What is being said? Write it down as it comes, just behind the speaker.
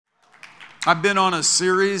I've been on a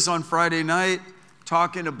series on Friday night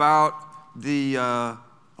talking about the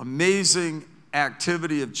amazing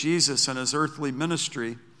activity of Jesus and his earthly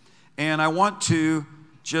ministry. And I want to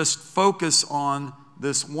just focus on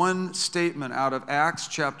this one statement out of Acts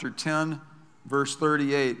chapter 10, verse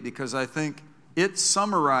 38, because I think it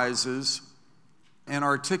summarizes and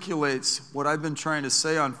articulates what I've been trying to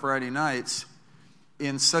say on Friday nights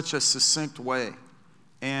in such a succinct way.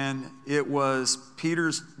 And it was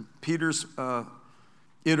Peter's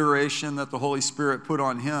iteration that the Holy Spirit put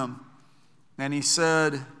on him. And he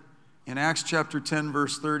said in Acts chapter 10,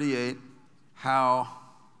 verse 38, how,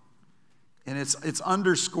 and it's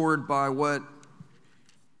underscored by what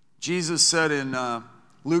Jesus said in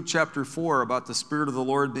Luke chapter 4 about the Spirit of the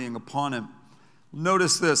Lord being upon him.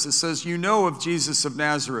 Notice this, it says, you know of Jesus of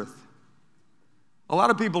Nazareth. A lot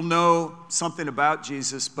of people know something about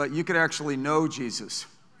Jesus, but you could actually know Jesus.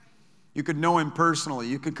 You could know him personally.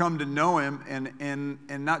 You could come to know him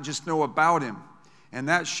and not just know about him. And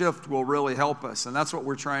that shift will really help us. And that's what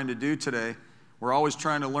we're trying to do today. We're always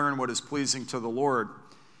trying to learn what is pleasing to the Lord.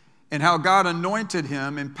 And how God anointed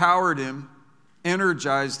him, empowered him,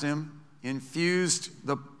 energized him, infused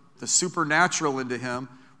the supernatural into him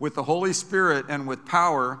with the Holy Spirit and with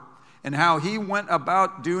power, and how he went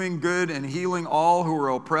about doing good and healing all who were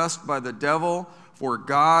oppressed by the devil, for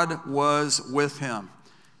God was with him.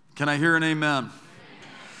 Can I hear an amen?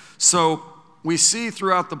 So we see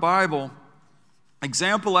throughout the Bible,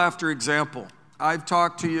 example after example. I've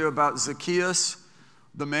talked to you about Zacchaeus,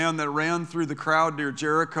 the man that ran through the crowd near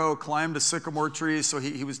Jericho, climbed a sycamore tree, so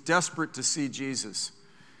he was desperate to see Jesus.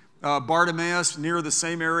 Bartimaeus, near the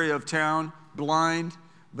same area of town, blind,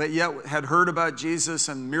 but yet had heard about Jesus,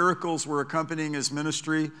 and miracles were accompanying his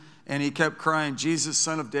ministry, and he kept crying, Jesus,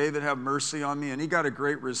 Son of David, have mercy on me, and he got a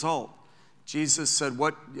great result. Jesus said,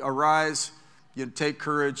 arise, you take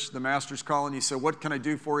courage, the master's calling. He said, what can I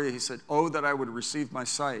do for you? He said, oh, that I would receive my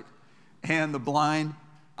sight. And the blind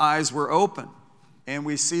eyes were open. And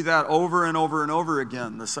we see that over and over and over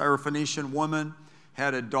again. The Syrophoenician woman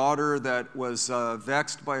had a daughter that was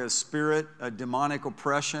vexed by a spirit, a demonic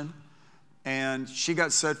oppression, and she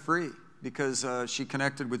got set free because she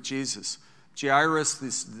connected with Jesus. Jairus,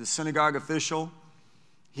 the synagogue official,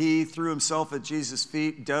 he threw himself at Jesus'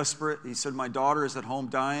 feet, desperate. He said, my daughter is at home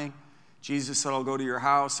dying. Jesus said, I'll go to your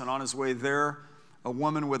house. And on his way there, a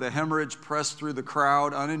woman with a hemorrhage pressed through the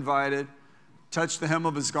crowd, uninvited, touched the hem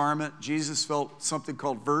of his garment. Jesus felt something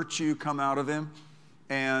called virtue come out of him.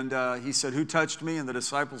 And he said, who touched me? And the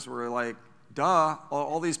disciples were like, duh,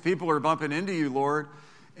 all these people are bumping into you, Lord.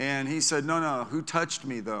 And he said, no, who touched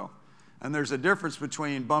me, though? And there's a difference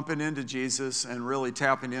between bumping into Jesus and really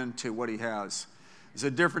tapping into what he has. There's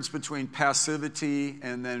a difference between passivity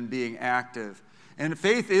and then being active. And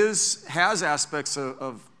faith has aspects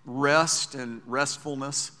of rest and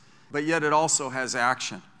restfulness, but yet it also has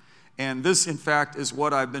action. And this, in fact, is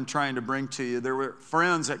what I've been trying to bring to you. There were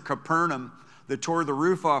friends at Capernaum that tore the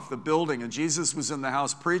roof off the building, and Jesus was in the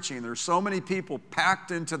house preaching. There were so many people packed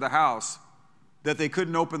into the house that they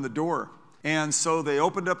couldn't open the door. And so they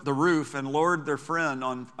opened up the roof and lowered their friend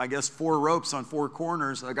on, 4 ropes on 4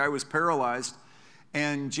 corners. The guy was paralyzed.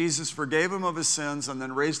 And Jesus forgave him of his sins and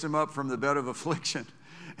then raised him up from the bed of affliction.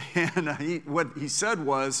 And what he said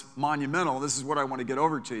was monumental. This is what I want to get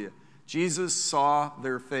over to you. Jesus saw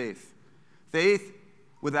their faith. Faith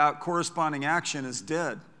without corresponding action is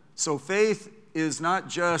dead. So faith is not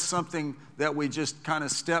just something that we just kind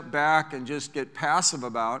of step back and just get passive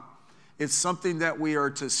about. It's something that we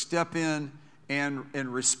are to step in and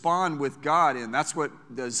respond with God in. That's what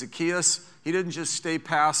Zacchaeus, he didn't just stay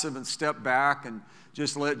passive and step back and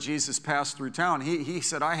just let Jesus pass through town. He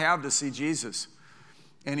said, I have to see Jesus.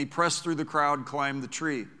 And he pressed through the crowd and climbed the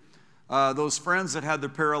tree. Those friends that had their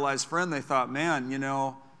paralyzed friend, they thought, man,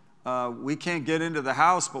 we can't get into the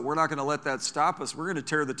house, but we're not going to let that stop us. We're going to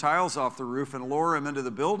tear the tiles off the roof and lower him into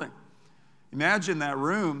the building. Imagine that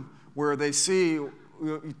room where they see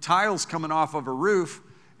tiles coming off of a roof,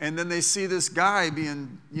 and then they see this guy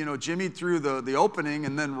being, jimmied through the opening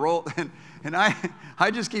and then roll. And I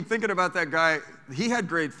just keep thinking about that guy. He had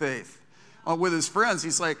great faith with his friends.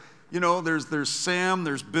 He's like, there's Sam,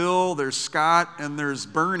 there's Bill, there's Scott, and there's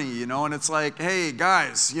Bernie, and it's like, hey,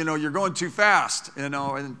 guys, you're going too fast, and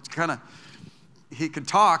kind of, he could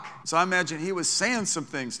talk. So I imagine he was saying some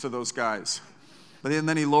things to those guys. But then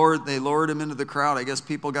they lowered him into the crowd. I guess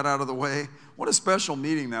people got out of the way. What a special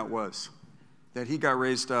meeting that was, that he got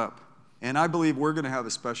raised up. And I believe we're going to have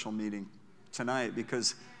a special meeting tonight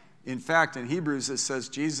because, in fact, in Hebrews it says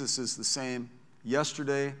Jesus is the same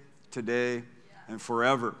yesterday, today, and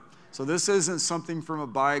forever. So this isn't something from a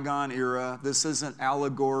bygone era. This isn't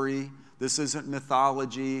allegory. This isn't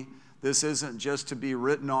mythology. This isn't just to be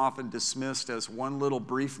written off and dismissed as one little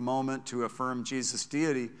brief moment to affirm Jesus'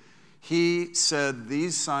 deity. He said,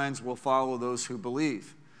 these signs will follow those who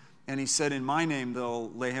believe. And he said, in my name,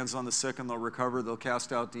 they'll lay hands on the sick and they'll recover. They'll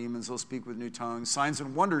cast out demons. They'll speak with new tongues. Signs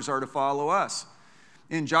and wonders are to follow us.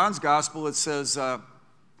 In John's gospel, it says,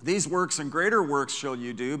 these works and greater works shall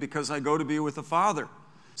you do because I go to be with the Father.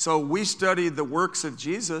 So we study the works of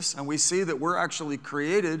Jesus and we see that we're actually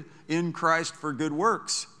created in Christ for good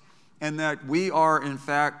works. And that we are, in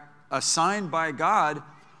fact, assigned by God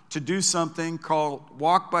to do something called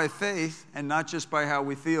walk by faith and not just by how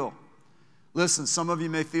we feel. Listen, some of you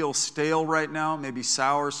may feel stale right now, maybe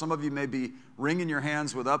sour. Some of you may be wringing your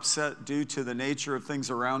hands with upset due to the nature of things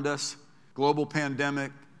around us. Global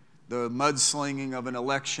pandemic, the mudslinging of an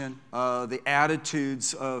election, the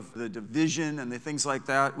attitudes of the division and the things like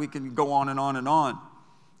that. We can go on and on and on.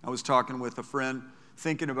 I was talking with a friend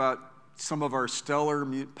thinking about some of our stellar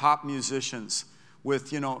pop musicians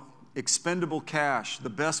with, expendable cash, the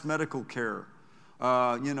best medical care,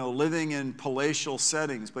 living in palatial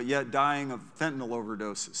settings, but yet dying of fentanyl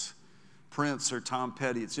overdoses. Prince or Tom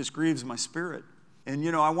Petty. It just grieves my spirit. And,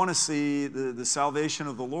 I want to see the salvation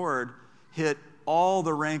of the Lord hit all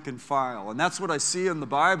the rank and file. And that's what I see in the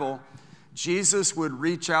Bible. Jesus would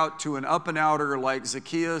reach out to an up-and-outer like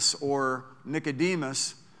Zacchaeus or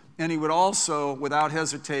Nicodemus, and he would also, without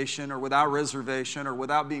hesitation or without reservation or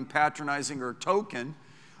without being patronizing or token,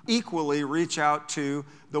 equally reach out to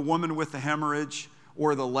the woman with the hemorrhage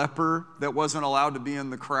or the leper that wasn't allowed to be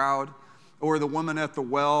in the crowd or the woman at the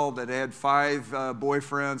well that had 5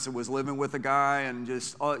 boyfriends and was living with a guy and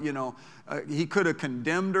just, he could have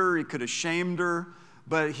condemned her, he could have shamed her,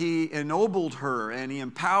 but he ennobled her and he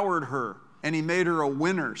empowered her and he made her a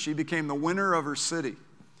winner. She became the winner of her city.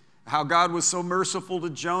 How God was so merciful to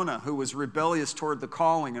Jonah, who was rebellious toward the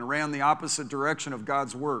calling and ran the opposite direction of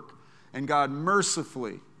God's work. And God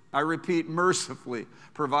mercifully, I repeat, mercifully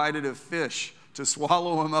provided a fish to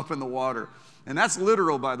swallow him up in the water. And that's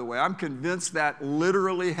literal, by the way. I'm convinced that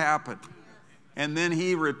literally happened. And then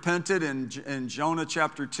he repented in Jonah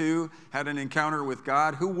chapter 2, had an encounter with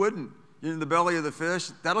God. Who wouldn't? You're in the belly of the fish,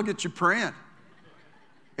 that'll get you praying.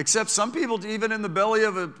 Except some people, even in the belly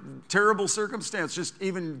of a terrible circumstance, just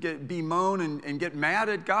even bemoan and get mad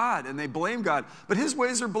at God, and they blame God. But his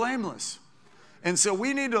ways are blameless. And so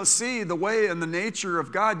we need to see the way and the nature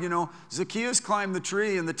of God. Zacchaeus climbed the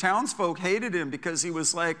tree, and the townsfolk hated him because he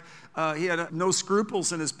was like, he had no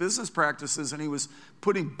scruples in his business practices, and he was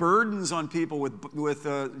putting burdens on people with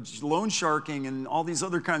loan sharking and all these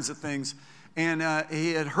other kinds of things. And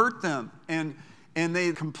he had hurt them. And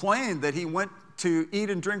they complained that he went to eat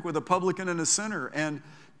and drink with a publican and a sinner and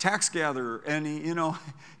tax gatherer. And he,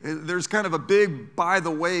 there's kind of a big, by the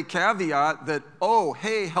way, caveat that, oh,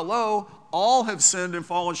 hey, hello, all have sinned and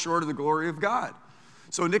fallen short of the glory of God.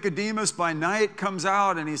 So Nicodemus by night comes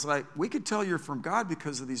out and he's like, we could tell you're from God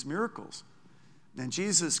because of these miracles. And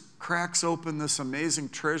Jesus cracks open this amazing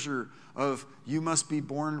treasure of you must be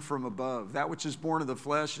born from above. That which is born of the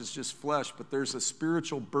flesh is just flesh, but there's a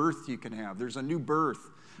spiritual birth you can have. There's a new birth.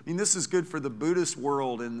 I mean, this is good for the Buddhist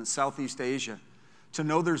world in Southeast Asia, to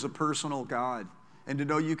know there's a personal God and to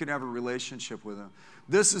know you can have a relationship with him.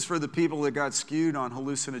 This is for the people that got skewed on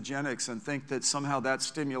hallucinogenics and think that somehow that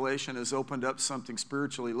stimulation has opened up something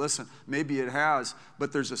spiritually. Listen, maybe it has,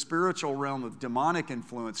 but there's a spiritual realm of demonic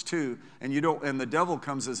influence too, and the devil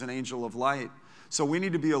comes as an angel of light. So we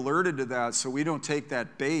need to be alerted to that so we don't take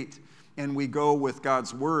that bait and we go with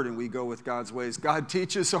God's word and we go with God's ways. God,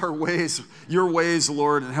 teach us our ways, your ways,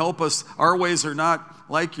 Lord, and help us. Our ways are not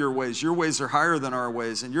like your ways. Your ways are higher than our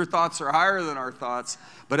ways, and your thoughts are higher than our thoughts.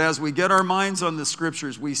 But as we get our minds on the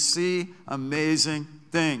scriptures, we see amazing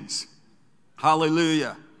things.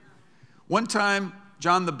 Hallelujah. One time,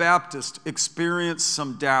 John the Baptist experienced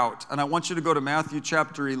some doubt, and I want you to go to Matthew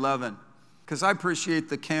chapter 11, because I appreciate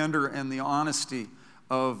the candor and the honesty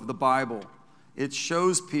of the Bible. It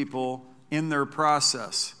shows people in their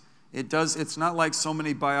process. It's not like so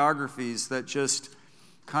many biographies that just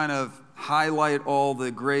kind of highlight all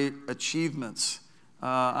the great achievements.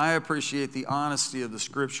 I appreciate the honesty of the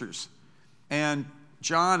scriptures. And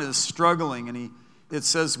John is struggling, and it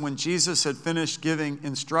says when Jesus had finished giving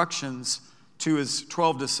instructions to his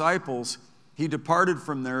 12 disciples, he departed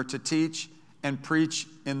from there to teach and preach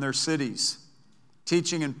in their cities.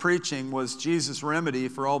 Teaching and preaching was Jesus' remedy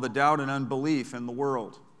for all the doubt and unbelief in the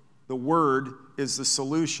world. The word is the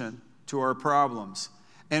solution to our problems.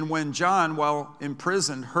 And when John, while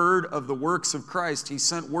imprisoned, heard of the works of Christ, he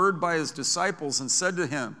sent word by his disciples and said to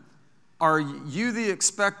him, "Are you the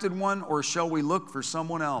expected one, or shall we look for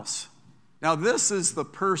someone else?" Now, this is the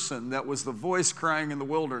person that was the voice crying in the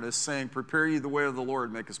wilderness saying, prepare ye the way of the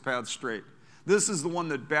Lord, make his path straight. This is the one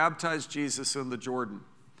that baptized Jesus in the Jordan.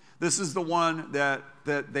 This is the one that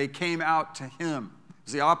they came out to him.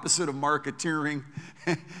 It's the opposite of marketeering.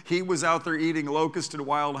 He was out there eating locust and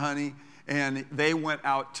wild honey, and they went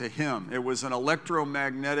out to him. It was an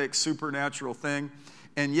electromagnetic, supernatural thing.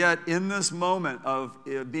 And yet, in this moment of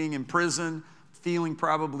being in prison, feeling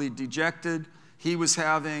probably dejected, he was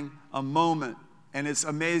having a moment. And it's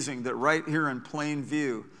amazing that right here in plain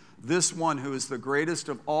view, this one who is the greatest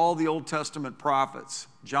of all the Old Testament prophets,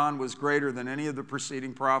 John was greater than any of the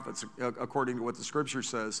preceding prophets, according to what the scripture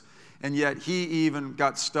says. And yet he even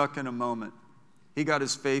got stuck in a moment. He got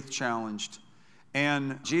his faith challenged.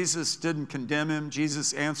 And Jesus didn't condemn him.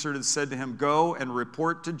 Jesus answered and said to him, go and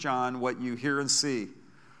report to John what you hear and see.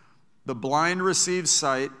 The blind receive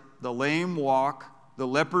sight, the lame walk, the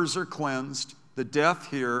lepers are cleansed, the deaf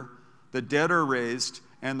hear, the dead are raised,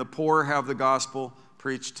 and the poor have the gospel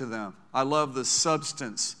preached to them. I love the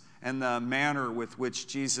substance and the manner with which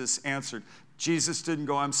Jesus answered. Jesus didn't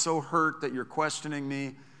go, I'm so hurt that you're questioning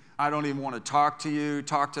me. I don't even want to talk to you.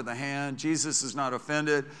 Talk to the hand. Jesus is not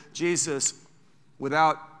offended. Jesus,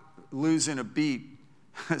 without losing a beat,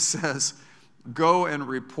 says, go and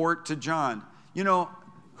report to John. You know,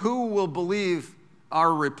 who will believe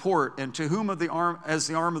our report, and to whom has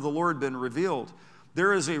the arm of the Lord been revealed?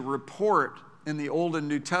 There is a report in the Old and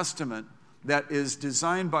New Testament that is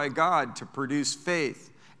designed by God to produce faith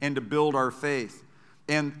and to build our faith.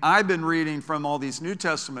 And I've been reading from all these New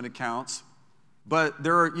Testament accounts, but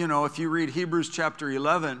there are, if you read Hebrews chapter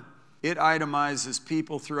 11, it itemizes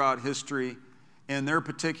people throughout history in their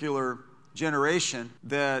particular generation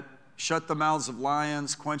that shut the mouths of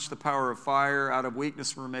lions, quenched the power of fire, out of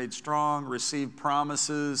weakness were made strong, received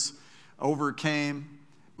promises, overcame.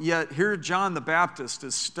 Yet here John the Baptist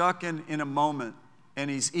is stuck in a moment, and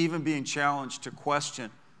he's even being challenged to question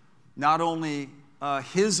not only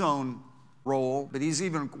his own role, but he's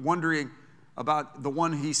even wondering about the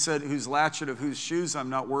one he said, whose latchet of whose shoes I'm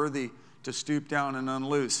not worthy to stoop down and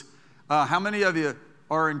unloose. How many of you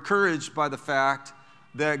are encouraged by the fact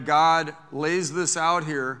that God lays this out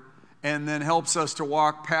here and then helps us to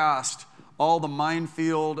walk past all the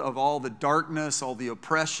minefield of all the darkness, all the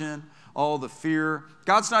oppression, all the fear?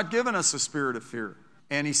 God's not given us a spirit of fear.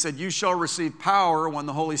 And he said, you shall receive power when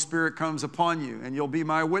the Holy Spirit comes upon you, and you'll be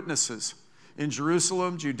my witnesses in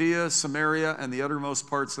Jerusalem, Judea, Samaria, and the uttermost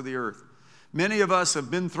parts of the earth. Many of us have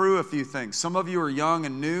been through a few things. Some of you are young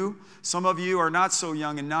and new. Some of you are not so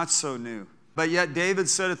young and not so new. But yet David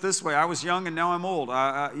said it this way, I was young and now I'm old.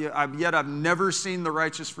 Yet I've never seen the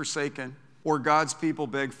righteous forsaken or God's people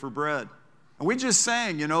beg for bread. And we just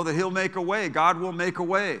sang, that he'll make a way. God will make a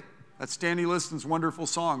way. That's Danny Liston's wonderful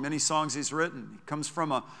song. Many songs he's written. It comes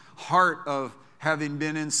from a heart of having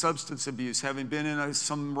been in substance abuse, having been in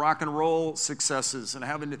some rock and roll successes, and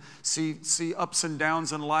having to see ups and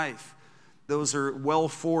downs in life. Those are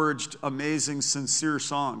well-forged, amazing, sincere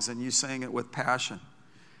songs, and you sang it with passion.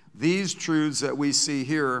 These truths that we see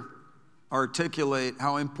here articulate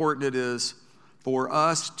how important it is for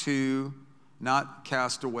us to not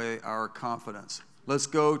cast away our confidence. Let's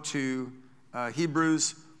go to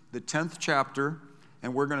Hebrews, the 10th chapter,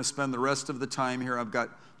 and we're going to spend the rest of the time here. I've got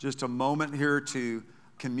just a moment here to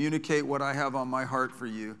communicate what I have on my heart for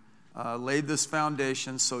you. Laid this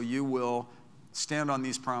foundation so you will stand on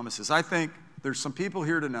these promises. I think there's some people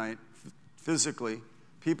here tonight, physically,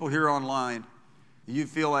 people here online. You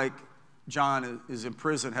feel like John is in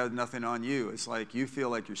prison, had nothing on you. It's like you feel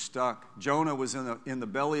like you're stuck. Jonah was in the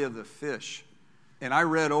belly of the fish. And I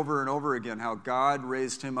read over and over again how God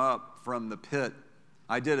raised him up from the pit.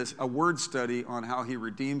 I did a word study on how he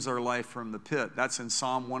redeems our life from the pit. That's in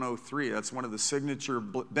Psalm 103. That's one of the signature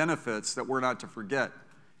benefits that we're not to forget.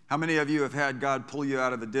 How many of you have had God pull you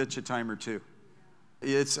out of a ditch a time or two?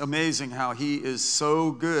 It's amazing how he is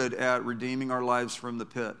so good at redeeming our lives from the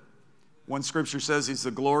pit. One scripture says he's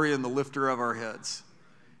the glory and the lifter of our heads.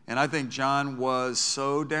 And I think John was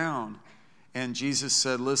so down. And Jesus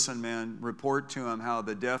said, listen, man, report to him how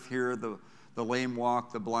the deaf hear, the lame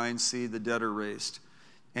walk, the blind see, the dead are raised.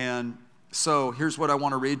 And so here's what I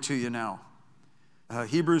want to read to you now.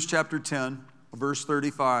 Hebrews chapter 10, verse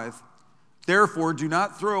 35. Therefore, do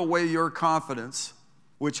not throw away your confidence,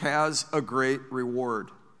 which has a great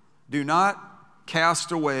reward. Do not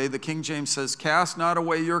cast away, the King James says, cast not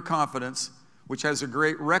away your confidence, which has a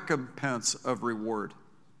great recompense of reward.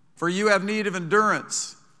 For you have need of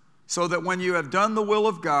endurance, so that when you have done the will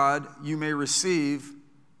of God, you may receive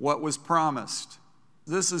what was promised.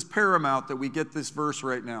 This is paramount that we get this verse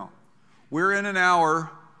right now. We're in an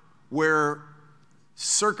hour where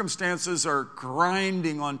Circumstances are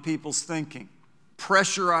grinding on people's thinking,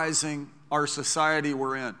 pressurizing our society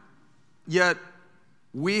we're in. Yet,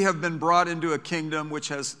 we have been brought into a kingdom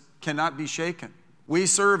which cannot be shaken. We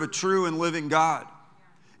serve a true and living God,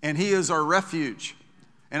 and He is our refuge.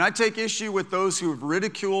 And I take issue with those who have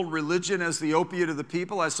ridiculed religion as the opiate of the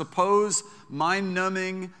people. I suppose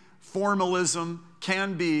mind-numbing formalism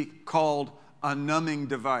can be called a numbing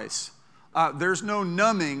device. There's no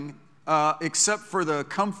numbing except for the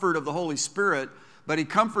comfort of the Holy Spirit, but He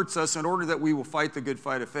comforts us in order that we will fight the good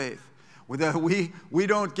fight of faith. We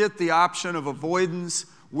don't get the option of avoidance.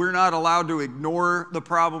 We're not allowed to ignore the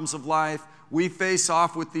problems of life. We face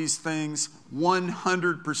off with these things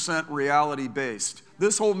 100% reality-based.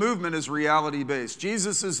 This whole movement is reality-based.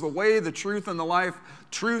 Jesus is the way, the truth, and the life.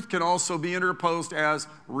 Truth can also be interposed as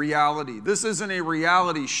reality. This isn't a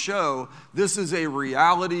reality show. This is a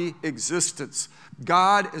reality existence.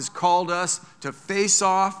 God has called us to face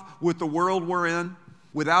off with the world we're in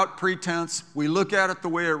without pretense. We look at it the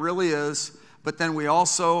way it really is, but then we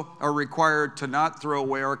also are required to not throw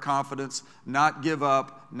away our confidence, not give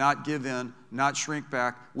up, not give in, not shrink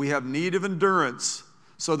back. We have need of endurance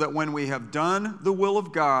so that when we have done the will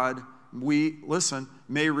of God, we,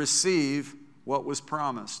 may receive what was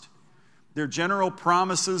promised. They're general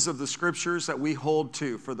promises of the Scriptures that we hold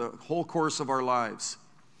to for the whole course of our lives.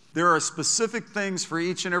 There are specific things for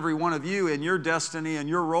each and every one of you in your destiny and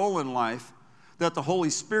your role in life that the Holy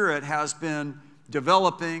Spirit has been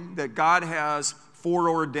developing, that God has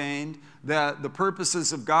foreordained, that the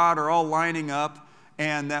purposes of God are all lining up,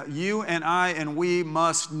 and that you and I and we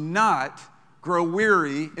must not grow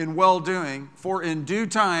weary in well-doing, for in due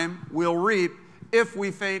time we'll reap if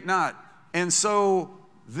we faint not. And so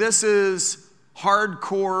this is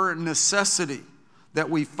hardcore necessity that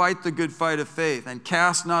we fight the good fight of faith and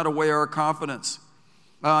cast not away our confidence.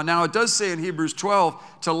 Now it does say in Hebrews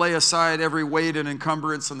 12 to lay aside every weight and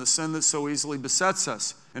encumbrance and the sin that so easily besets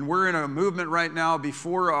us. And we're in a movement right now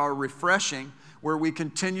before our refreshing where we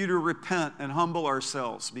continue to repent and humble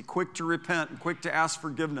ourselves. Be quick to repent and quick to ask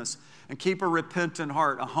forgiveness and keep a repentant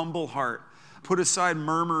heart, a humble heart. Put aside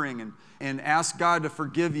murmuring and ask God to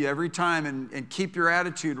forgive you every time and keep your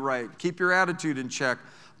attitude right. Keep your attitude in check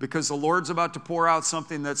because the Lord's about to pour out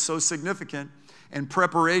something that's so significant and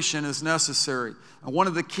preparation is necessary. And one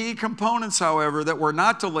of the key components, however, that we're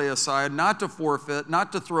not to lay aside, not to forfeit,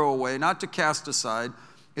 not to throw away, not to cast aside,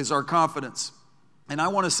 is our confidence. And I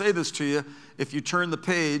want to say this to you if you turn the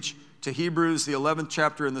page to Hebrews, the 11th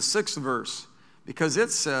chapter and the 6th verse, because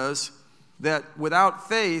it says that without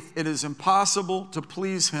faith it is impossible to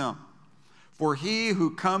please Him. For he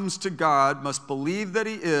who comes to God must believe that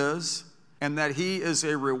He is, and that He is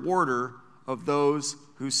a rewarder of those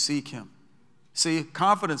who seek Him. See,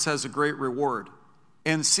 confidence has a great reward,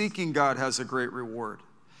 and seeking God has a great reward.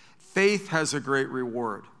 Faith has a great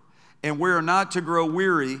reward, and we're not to grow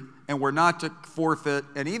weary, and we're not to forfeit.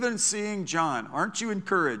 And even seeing John, aren't you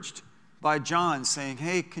encouraged by John saying,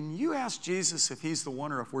 hey, can you ask Jesus if He's the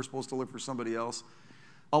one or if we're supposed to live for somebody else?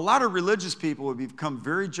 A lot of religious people have become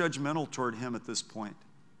very judgmental toward Him at this point.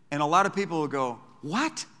 And a lot of people will go,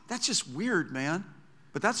 what? That's just weird, man.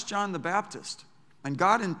 But that's John the Baptist. And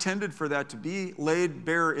God intended for that to be laid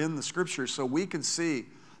bare in the Scriptures so we can see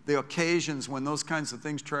the occasions when those kinds of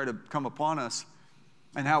things try to come upon us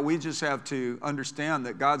and how we just have to understand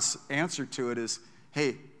that God's answer to it is,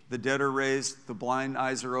 hey, the dead are raised, the blind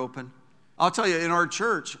eyes are open. I'll tell you, in our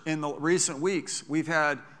church, in the recent weeks, we've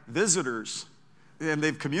had visitors, and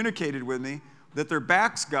they've communicated with me that their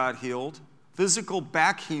backs got healed, physical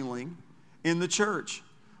back healing in the church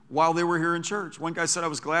while they were here in church. One guy said, I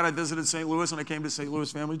was glad I visited St. Louis and I came to St.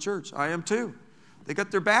 Louis Family Church. I am too. They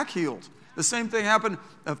got their back healed. The same thing happened.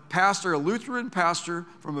 A Lutheran pastor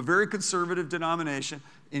from a very conservative denomination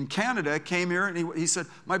in Canada came here and he said,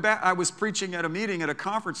 I was preaching at a meeting at a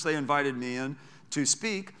conference they invited me in to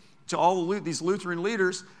speak to all these Lutheran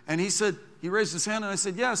leaders. And he said, he raised his hand and I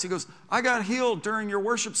said, yes. He goes, I got healed during your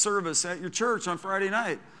worship service at your church on Friday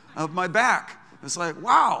night of my back. It's like,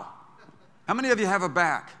 wow. How many of you have a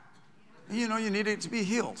back? You know, you need it to be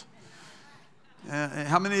healed.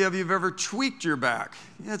 How many of you have ever tweaked your back?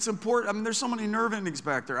 Yeah, it's important. I mean, there's so many nerve endings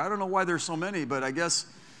back there. I don't know why there's so many, but I guess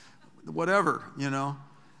whatever, you know.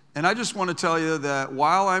 And I just want to tell you that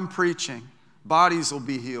while I'm preaching, bodies will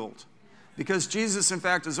be healed. Because Jesus, in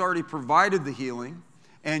fact, has already provided the healing,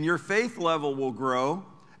 and your faith level will grow,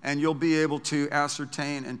 and you'll be able to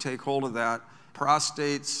ascertain and take hold of that.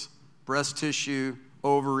 Prostates, breast tissue,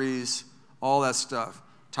 ovaries, all that stuff.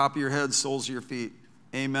 Top of your head, soles of your feet.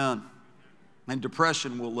 Amen. And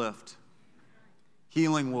depression will lift.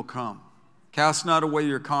 Healing will come. Cast not away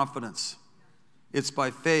your confidence. It's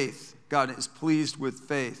by faith. God is pleased with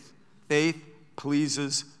faith. Faith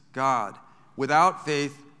pleases God. Without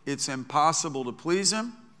faith, it's impossible to please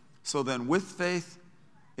him. So then with faith,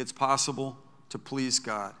 it's possible to please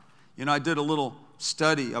God. You know, I did a little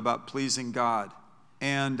study about pleasing God.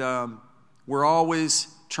 And we're always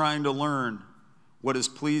trying to learn what is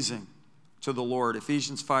pleasing to the Lord.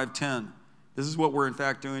 Ephesians 5:10. This is what we're in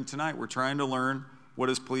fact doing tonight. We're trying to learn what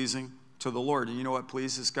is pleasing to the Lord. And you know what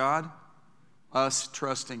pleases God? Us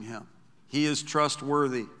trusting him. He is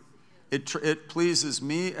trustworthy. It pleases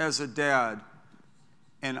me as a dad,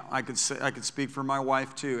 and I could speak for my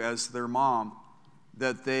wife too, as their mom,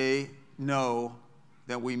 that they know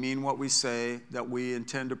that we mean what we say, that we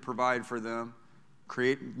intend to provide for them,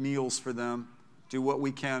 create meals for them, do what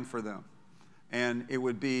we can for them. And it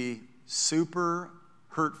would be super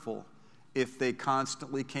hurtful if they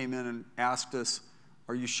constantly came in and asked us,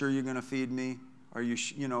 are you sure you're going to feed me? Are you,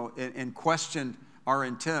 and questioned our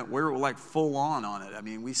intent. We were like full on it. I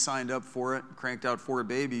mean, we signed up for it, cranked out 4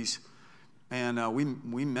 babies, and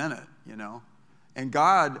we meant it, And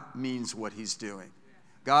God means what he's doing.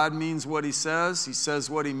 God means what he says. He says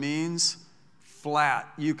what he means. Flat.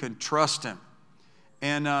 You can trust him.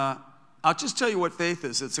 And I'll just tell you what faith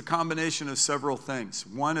is. It's a combination of several things.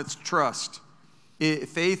 One, it's trust.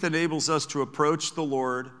 Faith enables us to approach the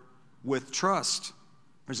Lord with trust.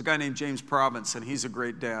 There's a guy named James Province, and he's a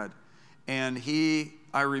great dad. And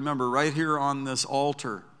I remember right here on this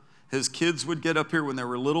altar, his kids would get up here when they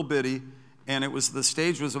were little bitty, and the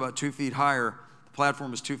stage was about 2 feet higher. The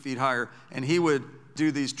platform was 2 feet higher, and he would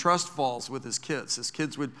do these trust falls with his kids. His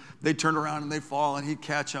kids they'd turn around and they'd fall, and he'd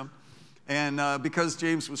catch them. And because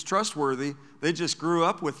James was trustworthy, they just grew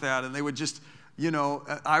up with that, and they would just,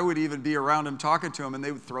 I would even be around him talking to him, and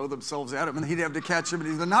they would throw themselves at him, and he'd have to catch him, and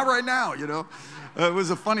he'd say, not right now, It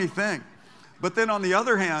was a funny thing. But then on the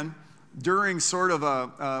other hand, during sort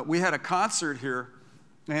of we had a concert here,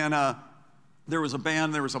 and there was a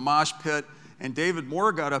band, there was a mosh pit, and David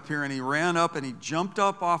Moore got up here, and he ran up, and he jumped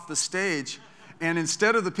up off the stage, and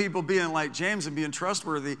instead of the people being like James and being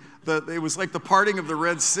trustworthy, it was like the parting of the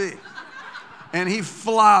Red Sea. And he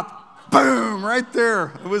flopped, boom, right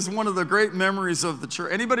there. It was one of the great memories of the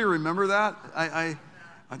church. Anybody remember that?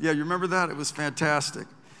 Yeah, you remember that? It was fantastic.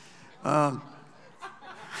 So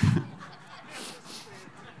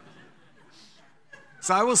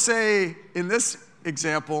I will say, in this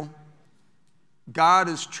example, God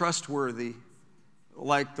is trustworthy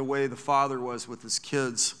like the way the father was with his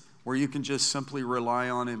kids, where you can just simply rely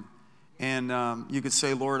on him. And you could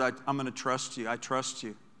say, Lord, I'm going to trust you. I trust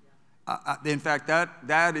you. In fact,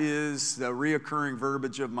 that is the reoccurring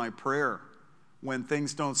verbiage of my prayer when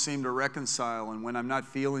things don't seem to reconcile, and when I'm not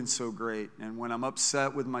feeling so great, and when I'm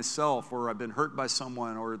upset with myself, or I've been hurt by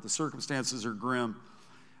someone, or the circumstances are grim.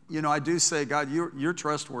 I do say, God, you're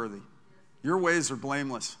trustworthy. Your ways are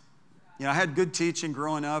blameless. I had good teaching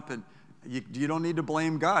growing up, and you don't need to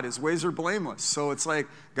blame God. His ways are blameless. So it's like,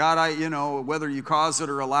 God, whether you cause it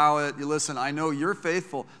or allow it, listen, I know you're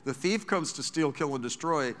faithful. The thief comes to steal, kill, and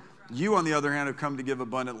destroy. You, on the other hand, have come to give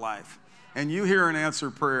abundant life. And you hear and answer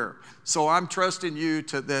prayer. So I'm trusting you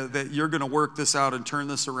that you're going to work this out and turn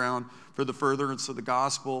this around for the furtherance of the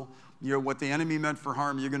gospel. What the enemy meant for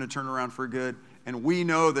harm, you're going to turn around for good. And we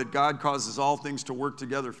know that God causes all things to work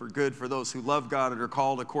together for good for those who love God and are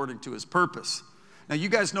called according to his purpose. Now, you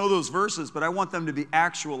guys know those verses, but I want them to be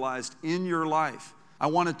actualized in your life. I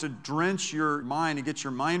want it to drench your mind and get your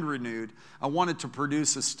mind renewed. I want it to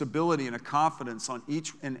produce a stability and a confidence on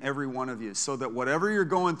each and every one of you, so that whatever you're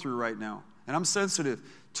going through right now, and I'm sensitive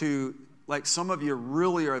to, like, some of you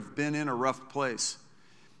really have been in a rough place.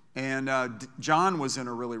 And John was in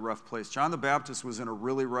a really rough place. John the Baptist was in a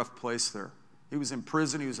really rough place there. He was in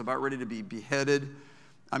prison. He was about ready to be beheaded.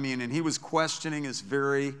 And he was questioning his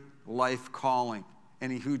very life calling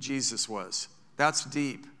and who Jesus was. That's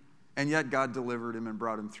deep. And yet God delivered him and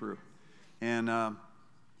brought him through. And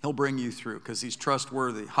he'll bring you through because he's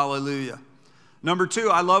trustworthy. Hallelujah. Number 2,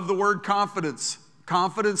 I love the word confidence.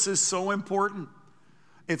 Confidence is so important.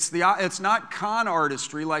 It's not con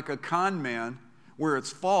artistry like a con man where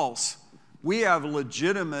it's false. We have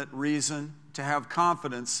legitimate reason to have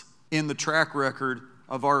confidence in the track record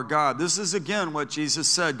of our God. This is again what Jesus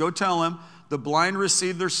said. Go tell him, the blind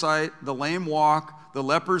receive their sight, the lame walk, the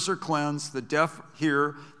lepers are cleansed, the deaf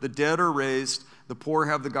hear, the dead are raised, the poor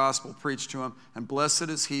have the gospel preached to them, and blessed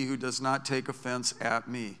is he who does not take offense at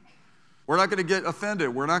me. We're not going to get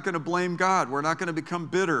offended. We're not going to blame God. We're not going to become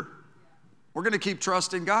bitter. We're going to keep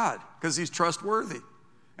trusting God because he's trustworthy.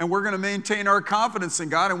 And we're going to maintain our confidence in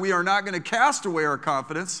God, and we are not going to cast away our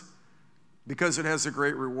confidence because it has a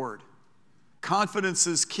great reward. Confidence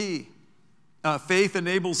is key. Faith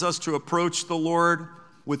enables us to approach the Lord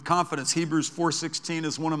with confidence. Hebrews 4:16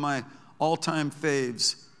 is one of my all-time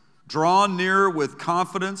faves. Draw near with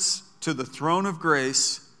confidence to the throne of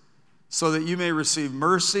grace so that you may receive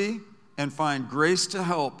mercy and find grace to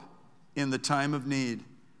help in the time of need.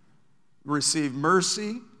 Receive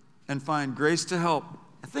mercy and find grace to help.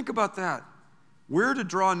 And think about that. We're to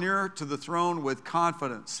draw near to the throne with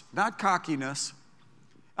confidence, not cockiness.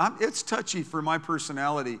 It's touchy for my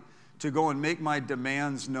personality to go and make my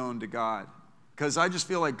demands known to God, because I just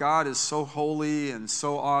feel like God is so holy and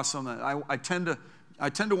so awesome. I tend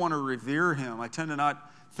to want to revere him. I tend to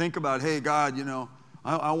not think about, hey, God,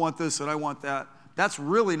 I want this and I want that. That's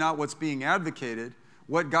really not what's being advocated.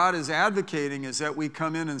 What God is advocating is that we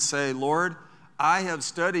come in and say, Lord, I have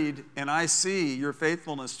studied and I see your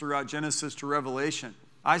faithfulness throughout Genesis to Revelation.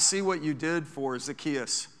 I see what you did for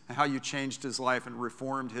Zacchaeus and how you changed his life and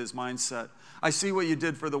reformed his mindset. I see what you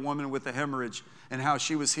did for the woman with the hemorrhage and how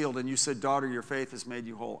she was healed, and you said, daughter, your faith has made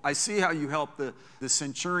you whole. I see how you helped the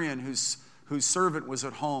centurion whose servant was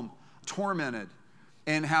at home, tormented,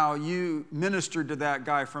 and how you ministered to that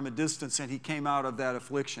guy from a distance and he came out of that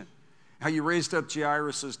affliction. How you raised up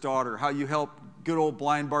Jairus' daughter, how you helped good old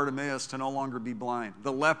blind Bartimaeus to no longer be blind,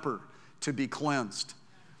 the leper to be cleansed.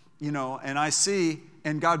 And I see,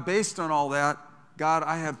 and God, based on all that, God,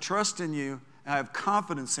 I have trust in you, I have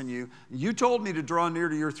confidence in you. You told me to draw near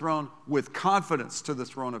to your throne with confidence to the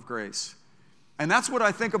throne of grace. And that's what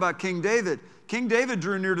I think about King David. King David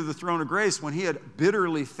drew near to the throne of grace when he had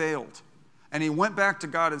bitterly failed. And he went back to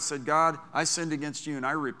God and said, God, I sinned against you and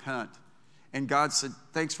I repent. And God said,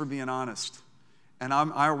 thanks for being honest. And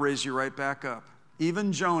I'll raise you right back up.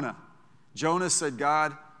 Even Jonah said,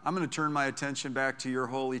 God, I'm going to turn my attention back to your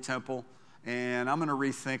holy temple and I'm going to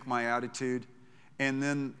rethink my attitude. And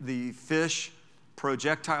then the fish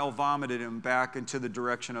projectile vomited him back into the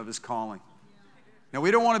direction of his calling. Now,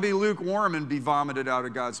 we don't want to be lukewarm and be vomited out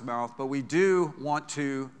of God's mouth, but we do want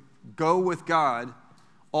to go with God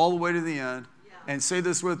all the way to the end. And say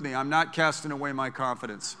this with me, I'm not casting away my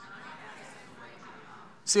confidence.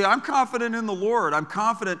 See, I'm confident in the Lord. I'm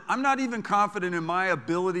confident. I'm not even confident in my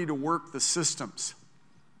ability to work the systems.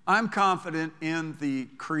 I'm confident in the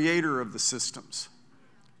creator of the systems.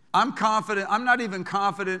 I'm confident. I'm not even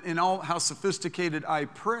confident in how sophisticated I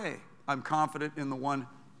pray. I'm confident in the one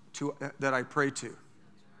that I pray to.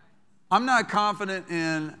 I'm not confident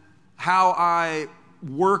in how I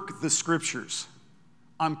work the scriptures.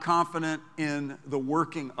 I'm confident in the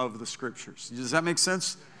working of the scriptures. Does that make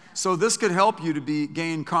sense? So this could help you to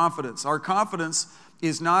gain confidence. Our confidence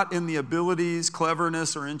is not in the abilities,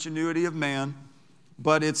 cleverness, or ingenuity of man,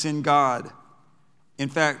 but it's in God. In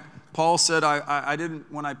fact, Paul said,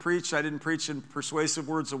 when I preached, I didn't preach in persuasive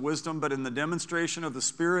words of wisdom, but in the demonstration of the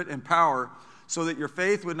Spirit and power, so that your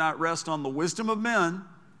faith would not rest on the wisdom of men,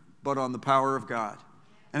 but on the power of God.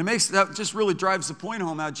 And that just really drives the point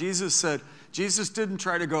home how Jesus said, Jesus didn't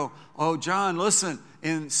try to go, oh, John, listen,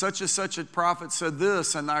 and such a prophet said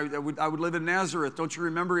this, and I would live in Nazareth. Don't you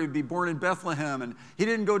remember he'd be born in Bethlehem? And he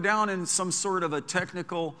didn't go down in some sort of a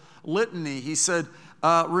technical litany. He said,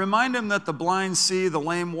 remind him that the blind see, the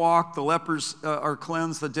lame walk, the lepers are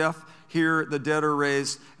cleansed, the deaf hear, the dead are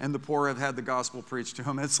raised, and the poor have had the gospel preached to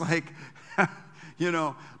them. It's like, and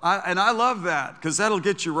I love that because that'll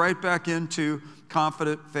get you right back into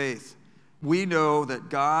confident faith. We know that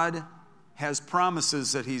God has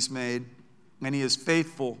promises that he's made, and he is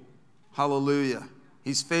faithful. Hallelujah.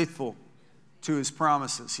 He's faithful to his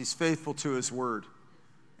promises. He's faithful to his word.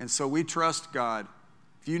 And so we trust God.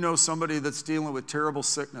 If you know somebody that's dealing with terrible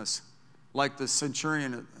sickness, like the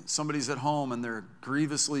centurion, somebody's at home and they're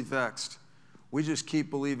grievously vexed, we just keep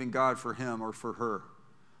believing God for him or for her,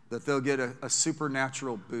 that they'll get a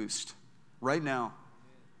supernatural boost right now.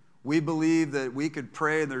 We believe that we could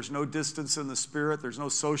pray and there's no distance in the Spirit. There's no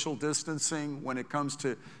social distancing when it comes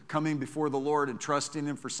to coming before the Lord and trusting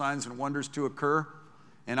him for signs and wonders to occur.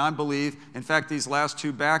 And I believe, in fact, these last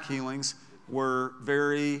two back healings were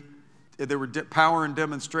power and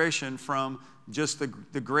demonstration from just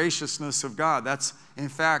the graciousness of God. That's, in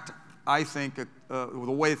fact, I think the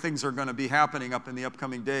way things are going to be happening up in the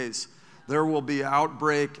upcoming days. There will be an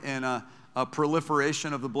outbreak and a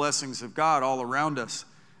proliferation of the blessings of God all around us.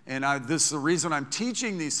 And this is the reason I'm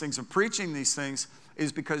teaching these things and preaching these things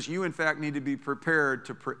is because you, in fact, need to be prepared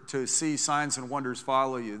to see signs and wonders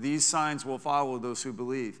follow you. These signs will follow those who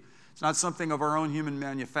believe. It's not something of our own human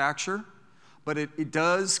manufacture, but it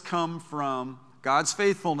does come from God's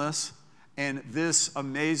faithfulness and this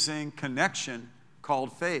amazing connection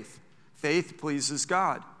called faith. Faith pleases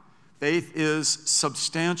God. Faith is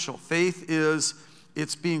substantial. Faith is,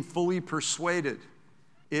 it's being fully persuaded.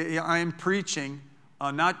 I am preaching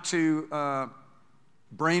not to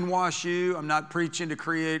brainwash you. I'm not preaching to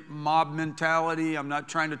create mob mentality. I'm not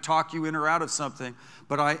trying to talk you in or out of something.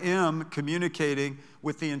 But I am communicating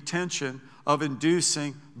with the intention of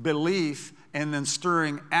inducing belief and then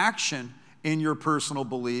stirring action in your personal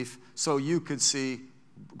belief so you could see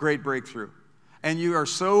great breakthrough. And you are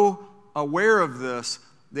so aware of this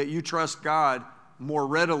that you trust God more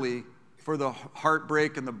readily for the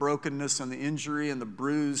heartbreak and the brokenness and the injury and the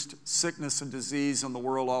bruised sickness and disease in the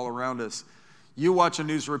world all around us. You watch a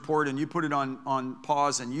news report and you put it on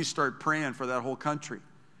pause and you start praying for that whole country.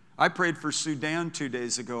 I prayed for Sudan 2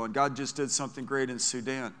 days ago, and God just did something great in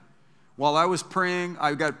Sudan. While I was praying,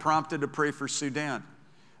 I got prompted to pray for Sudan.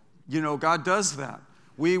 You know, God does that.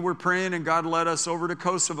 We were praying and God led us over to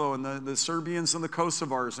Kosovo and the Serbians and the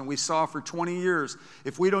Kosovars, and we saw for 20 years,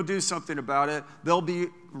 if we don't do something about it, they'll be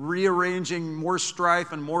rearranging more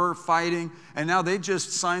strife and more fighting, and now they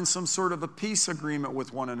just signed some sort of a peace agreement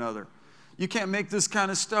with one another. You can't make this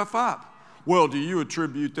kind of stuff up. Well, do you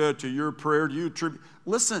attribute that to your prayer?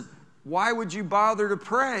 Listen, why would you bother to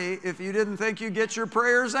pray if you didn't think you'd get your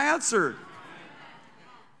prayers answered?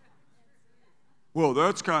 Well,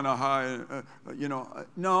 that's kind of high,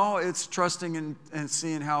 No, it's trusting and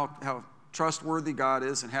seeing how trustworthy God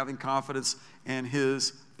is and having confidence in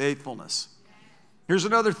His faithfulness. Here's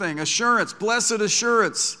another thing, assurance, blessed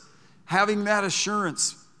assurance, having that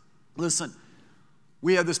assurance. Listen,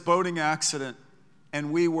 we had this boating accident,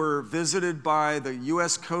 and we were visited by the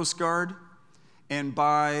U.S. Coast Guard and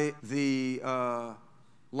by the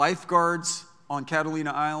lifeguards on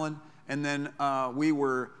Catalina Island, and then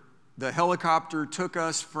the helicopter took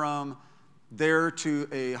us from there to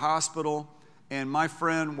a hospital, and my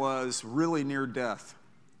friend was really near death.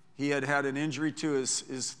 He had an injury to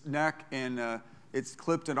his neck, and it's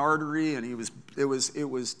clipped an artery, and it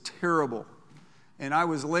was terrible. And I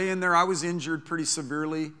was laying there. I was injured pretty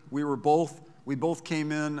severely. We both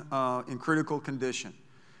came in critical condition.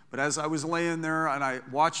 But as I was laying there and I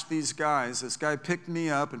watched these guys, this guy picked me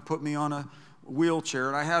up and put me on a wheelchair,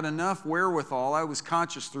 and I had enough wherewithal. I was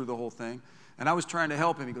conscious through the whole thing, and I was trying to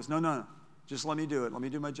help him. He goes, no, just let me do it. Let me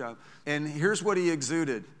do my job. And here's what he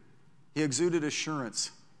exuded. He exuded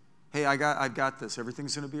assurance. Hey, I've got this.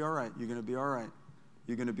 Everything's going to be all right. You're going to be all right.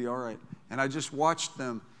 You're going to be all right. And I just watched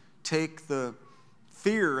them take the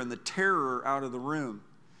fear and the terror out of the room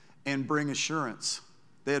and bring assurance.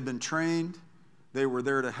 They had been trained. They were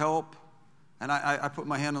there to help. And I put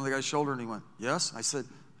my hand on the guy's shoulder, and he went, yes? I said,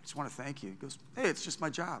 I just want to thank you. He goes, hey, it's just my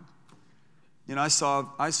job. You know, I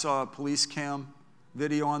saw a police cam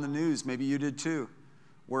video on the news, maybe you did too,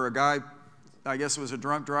 where a guy, I guess it was a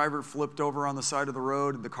drunk driver, flipped over on the side of the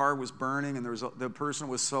road, and the car was burning, and the person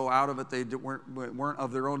was so out of it they weren't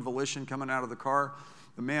of their own volition coming out of the car.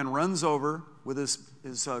 The man runs over with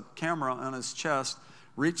his camera on his chest,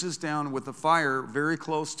 reaches down with the fire very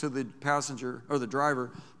close to the passenger or the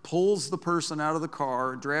driver, pulls the person out of the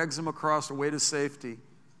car, drags him across a way to safety,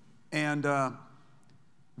 and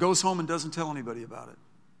goes home and doesn't tell anybody about it.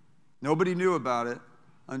 Nobody knew about it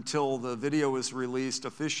until the video was released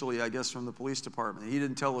officially, I guess, from the police department. He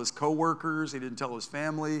didn't tell his coworkers, he didn't tell his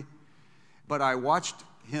family, but I watched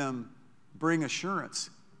him bring assurance.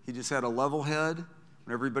 He just had a level head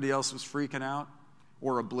when everybody else was freaking out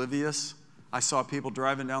or oblivious. I saw people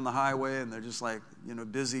driving down the highway, and they're just like,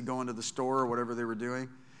 busy going to the store or whatever they were doing.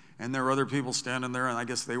 And there were other people standing there, and I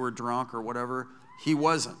guess they were drunk or whatever. He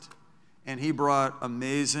wasn't. And he brought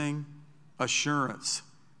amazing assurance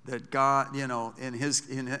that God, in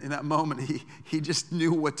that moment, he just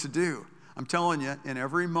knew what to do. I'm telling you, in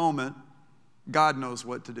every moment, God knows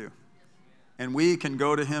what to do. And we can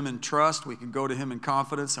go to Him in trust, we can go to Him in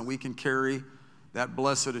confidence, and we can carry that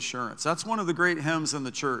blessed assurance. That's one of the great hymns in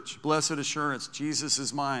the church. Blessed assurance, Jesus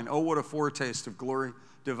is mine. Oh, what a foretaste of glory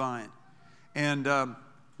divine. And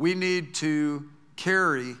we need to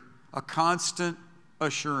carry a constant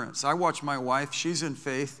assurance. I watch my wife. She's in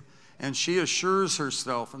faith, and she assures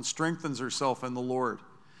herself and strengthens herself in the Lord.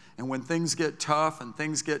 And when things get tough and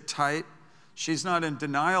things get tight, she's not in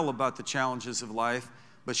denial about the challenges of life,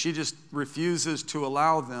 but she just refuses to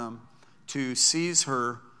allow them to seize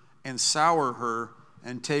her and sour her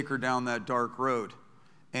and take her down that dark road.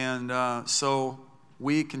 And so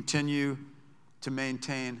we continue to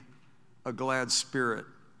maintain a glad spirit.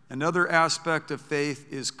 Another aspect of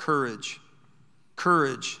faith is courage.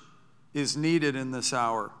 Courage is needed in this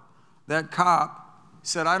hour. That cop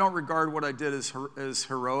said, I don't regard what I did as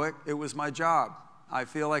heroic. It was my job. I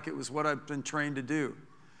feel like it was what I've been trained to do.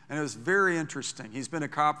 And it was very interesting. He's been a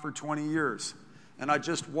cop for 20 years. And I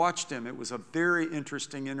just watched him. It was a very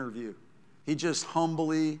interesting interview. He just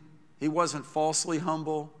humbly, He wasn't falsely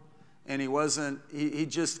humble, and he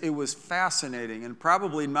just, it was fascinating. And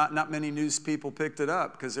probably not many news people picked it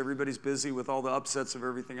up because everybody's busy with all the upsets of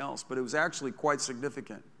everything else. But it was actually quite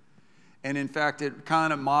significant. And in fact, it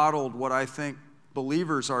kind of modeled what I think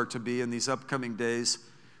believers are to be in these upcoming days,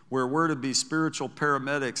 where we're to be spiritual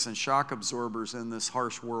paramedics and shock absorbers in this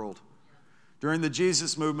harsh world. During the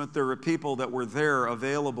Jesus movement, there were people that were there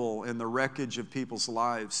available in the wreckage of people's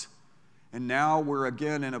lives. And now we're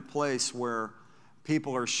again in a place where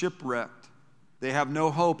people are shipwrecked. They have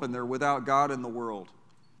no hope and they're without God in the world.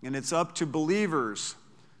 And it's up to believers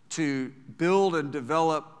to build and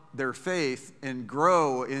develop their faith and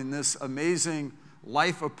grow in this amazing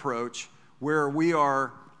life approach where we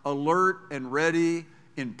are alert and ready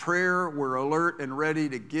in prayer. We're alert and ready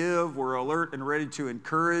to give. We're alert and ready to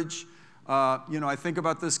encourage. I think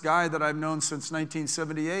about this guy that I've known since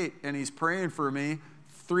 1978, and he's praying for me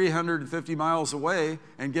 350 miles away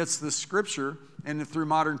and gets the scripture. And through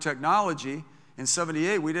modern technology, in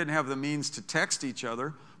 78, we didn't have the means to text each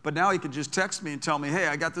other, but now he could just text me and tell me, hey,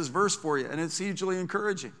 I got this verse for you, and it's hugely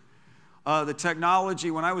encouraging. The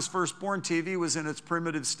technology, when I was first born, TV was in its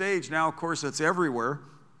primitive stage. Now, of course, it's everywhere.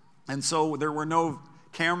 And so there were no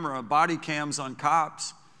body cams on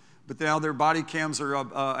cops. But now their body cams are,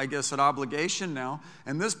 I guess, an obligation now.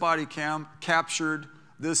 And this body cam captured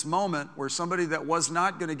this moment where somebody that was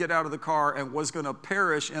not going to get out of the car and was going to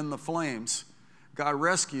perish in the flames got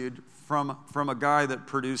rescued from a guy that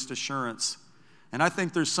produced assurance. And I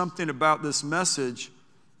think there's something about this message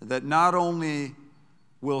that not only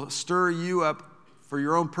will stir you up for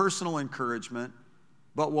your own personal encouragement,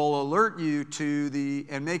 but will alert you to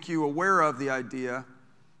and make you aware of the idea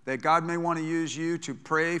that God may want to use you to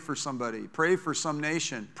pray for somebody, pray for some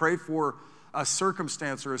nation, pray for a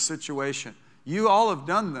circumstance or a situation. You all have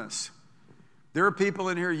done this. There are people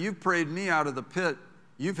in here, you've prayed me out of the pit.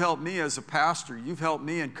 You've helped me as a pastor. You've helped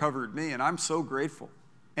me and covered me, and I'm so grateful.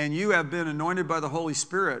 And you have been anointed by the Holy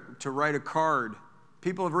Spirit to write a card.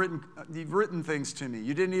 People you've written things to me.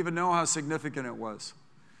 You didn't even know how significant it was.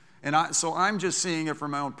 And so I'm just seeing it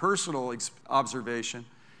from my own personal observation.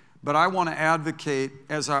 But I want to advocate,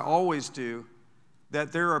 as I always do,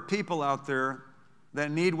 that there are people out there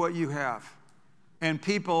that need what you have. And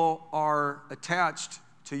people are attached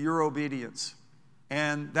to your obedience.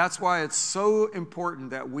 And that's why it's so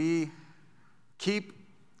important that we keep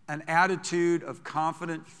an attitude of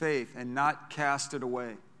confident faith and not cast it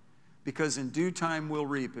away. Because in due time we'll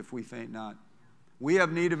reap if we faint not. We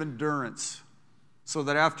have need of endurance so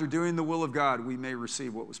that after doing the will of God, we may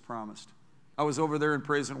receive what was promised. I was over there in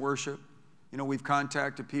praise and worship. We've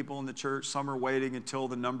contacted people in the church. Some are waiting until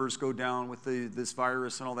the numbers go down with this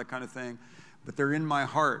virus and all that kind of thing. But they're in my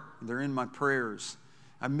heart. They're in my prayers.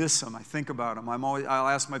 I miss them. I think about them. I'll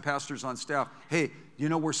ask my pastors on staff, hey, you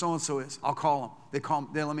know where so-and-so is? I'll call them. They call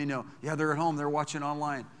them. They let me know. Yeah, they're at home. They're watching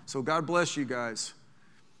online. So God bless you guys.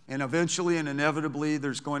 And eventually and inevitably,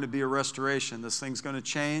 there's going to be a restoration. This thing's going to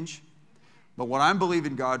change. But what I'm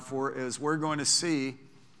believing God for is we're going to see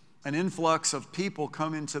an influx of people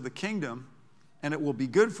come into the kingdom, and it will be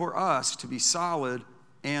good for us to be solid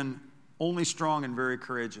and only strong and very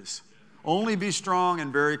courageous. Only be strong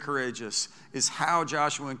and very courageous is how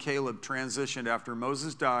Joshua and Caleb transitioned after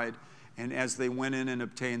Moses died and as they went in and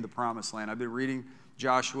obtained the promised land. I've been reading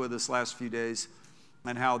Joshua this last few days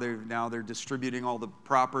and how they're distributing all the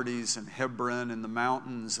properties in Hebron and the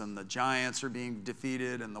mountains, and the giants are being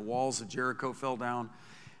defeated and the walls of Jericho fell down.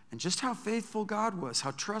 And just how faithful God was,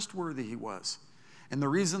 how trustworthy he was. And the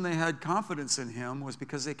reason they had confidence in him was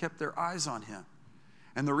because they kept their eyes on him.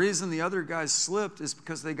 And the reason the other guys slipped is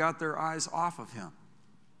because they got their eyes off of him.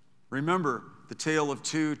 Remember the tale of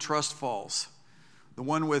two trust falls. The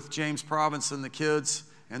one with James Province and the kids,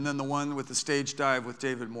 and then the one with the stage dive with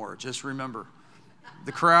David Moore. Just remember,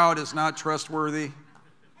 the crowd is not trustworthy,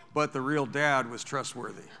 but the real dad was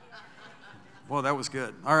trustworthy. Well, that was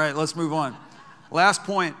good. All right, let's move on. Last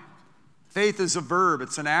point, faith is a verb.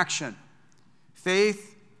 It's an action.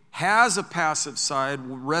 Faith has a passive side,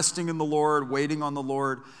 resting in the Lord, waiting on the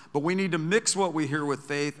Lord, but we need to mix what we hear with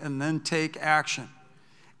faith and then take action.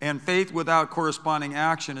 And faith without corresponding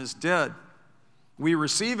action is dead. We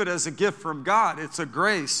receive it as a gift from God. It's a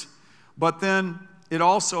grace, but then it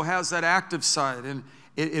also has that active side, and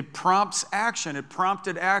it prompts action. It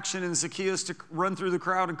prompted action in Zacchaeus to run through the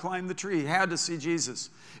crowd and climb the tree. He had to see Jesus.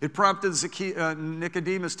 It prompted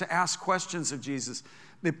Nicodemus to ask questions of Jesus.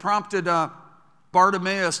 It prompted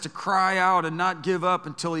Bartimaeus to cry out and not give up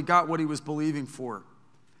until he got what he was believing for.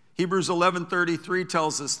 Hebrews 11:33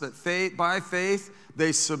 tells us that by faith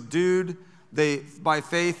they subdued, by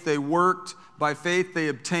faith they worked, by faith they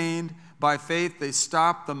obtained, By faith, they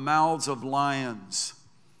stopped the mouths of lions.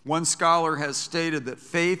 One scholar has stated that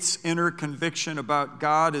faith's inner conviction about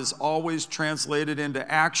God is always translated into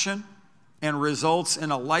action and results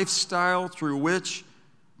in a lifestyle through which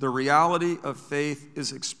the reality of faith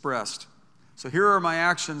is expressed. So here are my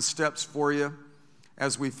action steps for you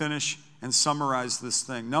as we finish and summarize this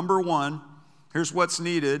thing. Number one, here's what's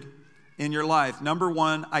needed in your life. Number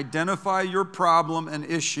one, identify your problem and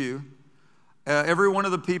issue. Every one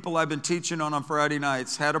of the people I've been teaching on Friday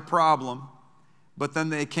nights had a problem, but then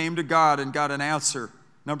they came to God and got an answer.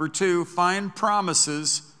 Number two, find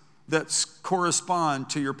promises that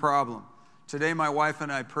correspond to your problem. Today, my wife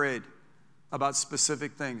and I prayed about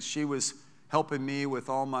specific things. She was helping me with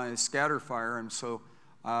all my scatter fire, and so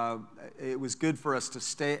it was good for us to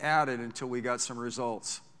stay at it until we got some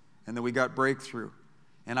results, and then we got breakthrough.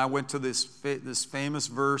 And I went to this famous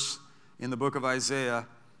verse in the book of Isaiah.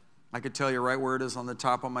 I could tell you right where it is on the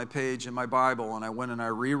top of my page in my Bible, and I went and I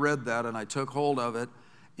reread that, and I took hold of it.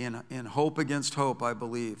 In hope against hope, I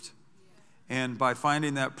believed. And by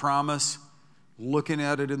finding that promise, looking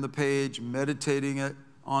at it in the page, meditating it,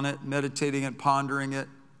 pondering it,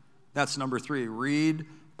 that's number three. Read,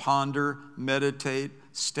 ponder, meditate,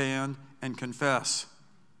 stand, and confess.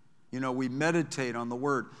 You know, we meditate on the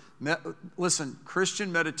Word. Listen,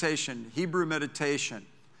 Christian meditation, Hebrew meditation,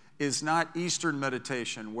 is not Eastern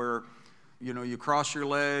meditation where, you know, you cross your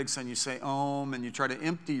legs and you say Om and you try to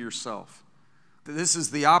empty yourself. This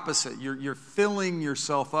is the opposite. You're filling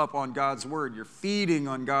yourself up on God's Word. You're feeding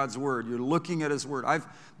on God's Word. You're looking at His Word. I've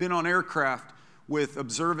been on aircraft with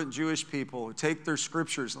observant Jewish people who take their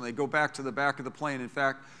scriptures and they go back to the back of the plane. In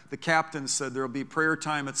fact, the captain said there will be prayer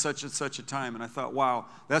time at such and such a time. And I thought, wow,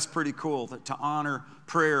 that's pretty cool to honor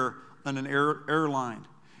prayer on an airline.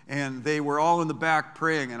 And they were all in the back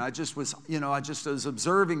praying, and I just was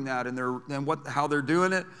observing that, and how they're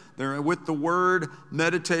doing it. They're with the Word,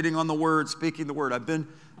 meditating on the Word, speaking the Word.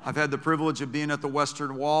 I've had the privilege of being at the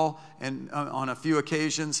Western Wall and on a few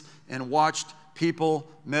occasions, and watched people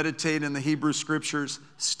meditate in the Hebrew Scriptures,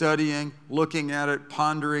 studying, looking at it,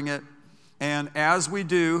 pondering it. And as we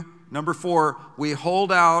do, number four, we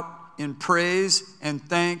hold out in praise and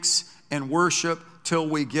thanks and worship till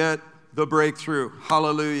we get the breakthrough.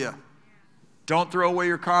 Hallelujah. Don't throw away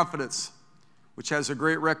your confidence, which has a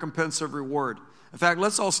great recompense of reward. In fact,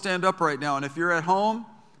 let's all stand up right now. And if you're at home,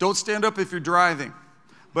 don't stand up if you're driving.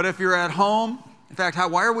 But if you're at home, in fact,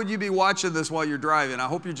 why would you be watching this while you're driving? I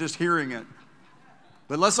hope you're just hearing it.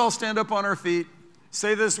 But let's all stand up on our feet.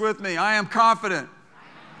 Say this with me. I am confident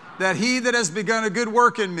that He that has begun a good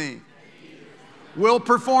work in me will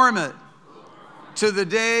perform it to the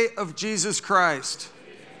day of Jesus Christ.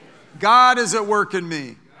 God is at work in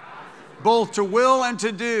me, both to will and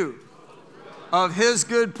to do of His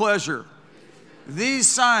good pleasure. These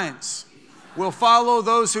signs will follow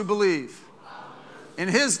those who believe. In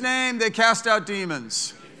His name they cast out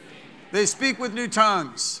demons. They speak with new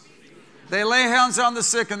tongues. They lay hands on the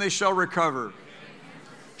sick and they shall recover.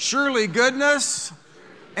 Surely goodness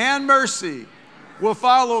and mercy will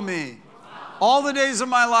follow me all the days of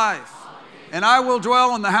my life, and I will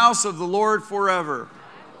dwell in the house of the Lord forever.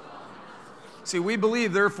 See, we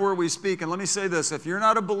believe, therefore we speak. And let me say this. If you're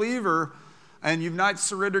not a believer and you've not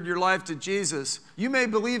surrendered your life to Jesus, you may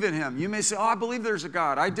believe in Him. You may say, I believe there's a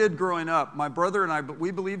God. I did growing up. My brother and I,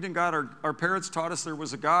 we believed in God. Our parents taught us there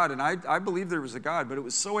was a God, and I believed there was a God, but it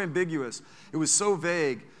was so ambiguous. It was so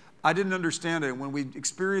vague. I didn't understand it. When we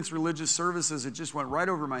experienced religious services, it just went right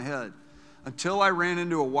over my head until I ran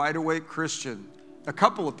into a wide-awake Christian, a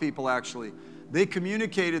couple of people actually. They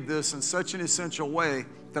communicated this in such an essential way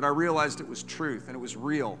that I realized it was truth and it was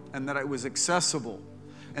real and that it was accessible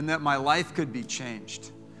and that my life could be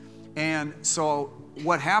changed. And so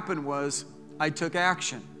what happened was I took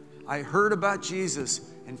action. I heard about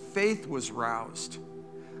Jesus and faith was roused.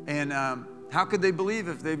 And how could they believe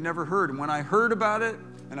if they've never heard? And when I heard about it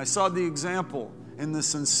and I saw the example and the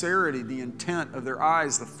sincerity, the intent of their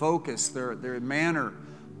eyes, the focus, their manner,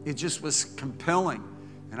 it just was compelling.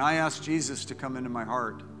 And I asked Jesus to come into my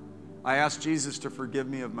heart. I asked Jesus to forgive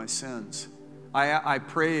me of my sins. I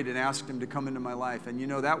prayed and asked Him to come into my life. And you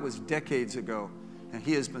know, that was decades ago. And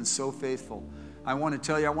He has been so faithful. I want to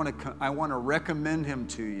tell you, I want to recommend Him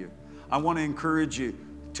to you. I want to encourage you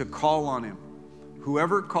to call on Him.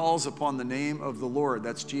 Whoever calls upon the name of the Lord,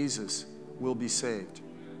 that's Jesus, will be saved.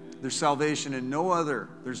 There's salvation in no other.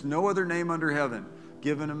 There's no other name under heaven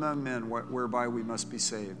given among men whereby we must be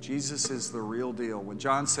saved. Jesus is the real deal. When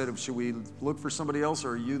John said, should we look for somebody else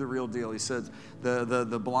or are you the real deal? He said,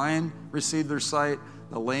 the blind receive their sight,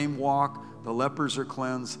 the lame walk, the lepers are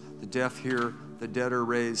cleansed, the deaf hear, the dead are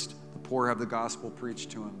raised, the poor have the gospel preached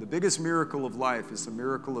to them. The biggest miracle of life is the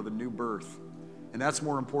miracle of a new birth. And that's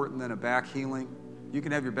more important than a back healing. You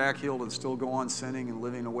can have your back healed and still go on sinning and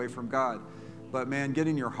living away from God. But man,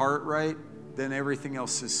 getting your heart right, then everything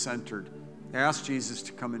else is centered. Ask Jesus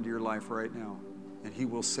to come into your life right now, and he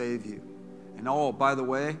will save you. And oh, by the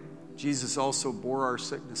way, Jesus also bore our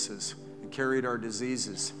sicknesses and carried our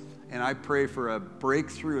diseases. And I pray for a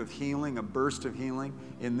breakthrough of healing, a burst of healing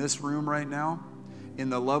in this room right now, in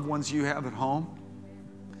the loved ones you have at home,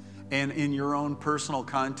 and in your own personal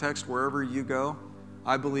context, wherever you go.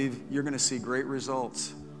 I believe you're going to see great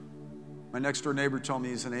results. My next door neighbor told me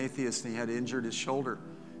he's an atheist and he had injured his shoulder.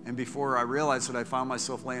 And before I realized it, I found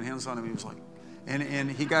myself laying hands on him. He was like, and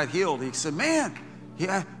he got healed. He said, man,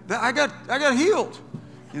 yeah, I got healed.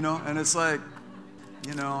 You know, and it's like,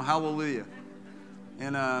 you know, hallelujah.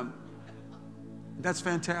 And that's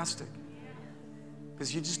fantastic.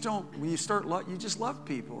 Because you just don't, when you start, you just love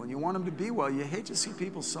people and you want them to be well. You hate to see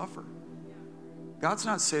people suffer. God's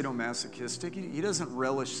not sadomasochistic. He doesn't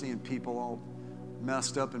relish seeing people all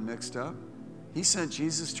messed up and mixed up. He sent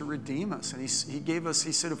Jesus to redeem us. And he gave us,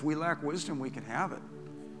 he said, if we lack wisdom, we can have it.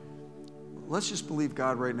 Let's just believe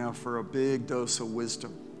God right now for a big dose of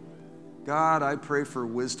wisdom. God, I pray for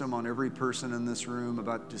wisdom on every person in this room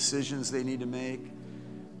about decisions they need to make,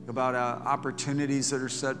 about opportunities that are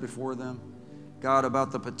set before them. God,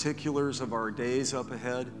 about the particulars of our days up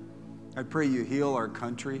ahead. I pray you heal our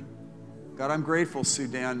country. God, I'm grateful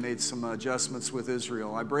Sudan made some adjustments with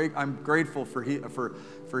Israel. I'm grateful for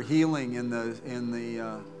healing in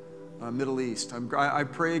the Middle East. I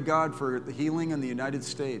pray, God, for the healing in the United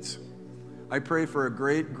States. I pray for a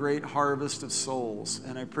great, great harvest of souls,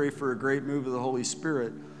 and I pray for a great move of the Holy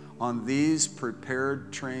Spirit on these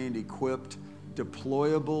prepared, trained, equipped,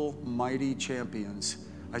 deployable, mighty champions.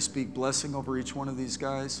 I speak blessing over each one of these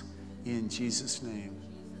guys in Jesus' name.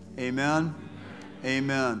 Amen.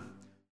 Amen.